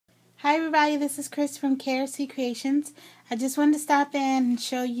Hi everybody, this is Chris from KRC Creations. I just wanted to stop in and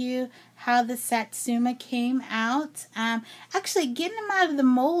show you how the Satsuma came out. Actually, getting them out of the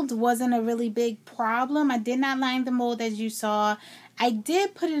mold wasn't a really big problem. I did not line the mold as you saw. I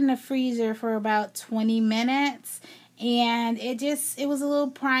did put it in the freezer for about 20 minutes and it was a little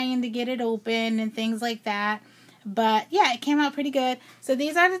prying to get it open and things like that. But yeah, it came out pretty good. So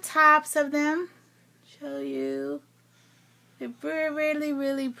these are the tops of them. Show you. They're really,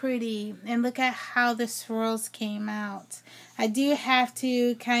 really pretty. And look at how the swirls came out. I do have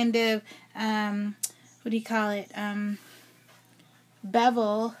to kind of,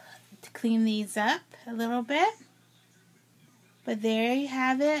 bevel to clean these up a little bit. But there you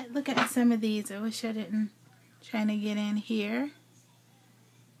have it. Look at some of these. I wish I didn't trying to get in here.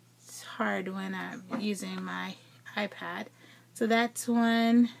 It's hard when I'm using my iPad. So that's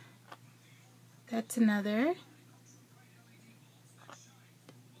one. That's another.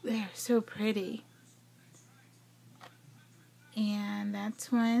 They're so pretty. And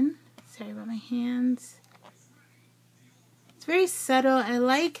that's one. Sorry about my hands. It's very subtle. I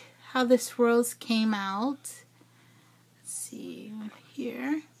like how the swirls came out. Let's see, one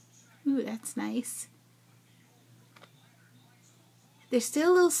here. Ooh, that's nice. They're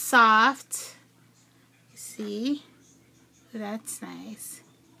still a little soft. See? That's nice.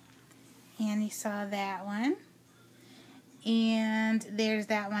 And you saw that one. And there's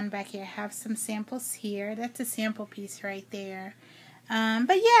that one back here. I have some samples here. That's a sample piece right there.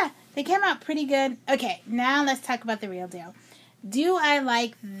 But yeah, they came out pretty good. Okay, now let's talk about the real deal. Do I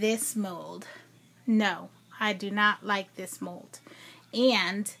like this mold? No, I do not like this mold.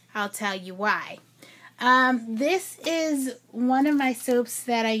 And I'll tell you why. This is one of my soaps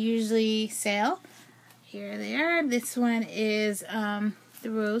that I usually sell. Here they are. This one is the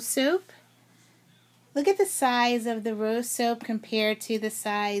rose soap. Look at the size of the rose soap compared to the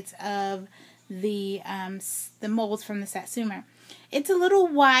size of the molds from the Satsuma. It's a little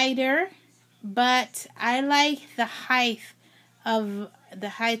wider, but I like the height of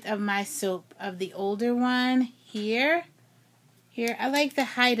my soap, of the older one here. I like the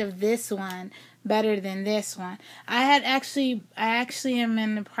height of this one better than this one. I actually am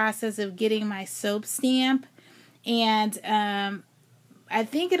in the process of getting my soap stamp, and I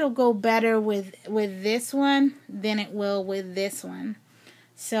think it'll go better with this one than it will with this one.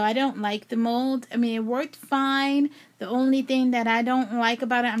 So I don't like the mold. I mean, it worked fine. The only thing that I don't like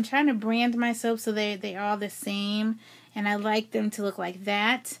about it, I'm trying to brand my soap so they're all the same. And I like them to look like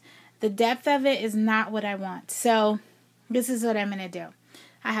that. The depth of it is not what I want. So this is what I'm going to do.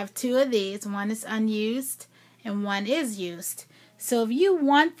 I have two of these. One is unused and one is used. So if you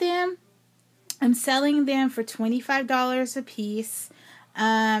want them, I'm selling them for $25 a piece.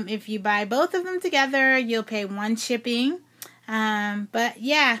 If you buy both of them together, you'll pay one shipping. But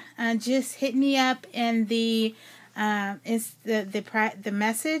yeah, just hit me up in the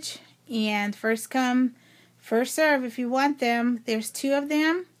message, and first come, first serve if you want them. There's two of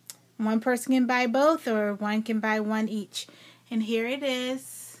them. One person can buy both, or one can buy one each. And here it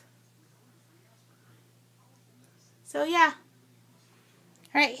is. So yeah.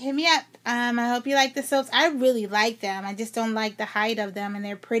 Alright, hit me up. I hope you like the soaps. I really like them. I just don't like the height of them. And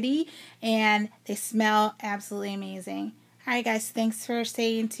they're pretty. And they smell absolutely amazing. Alright guys, thanks for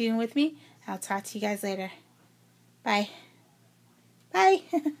staying tuned with me. I'll talk to you guys later. Bye. Bye.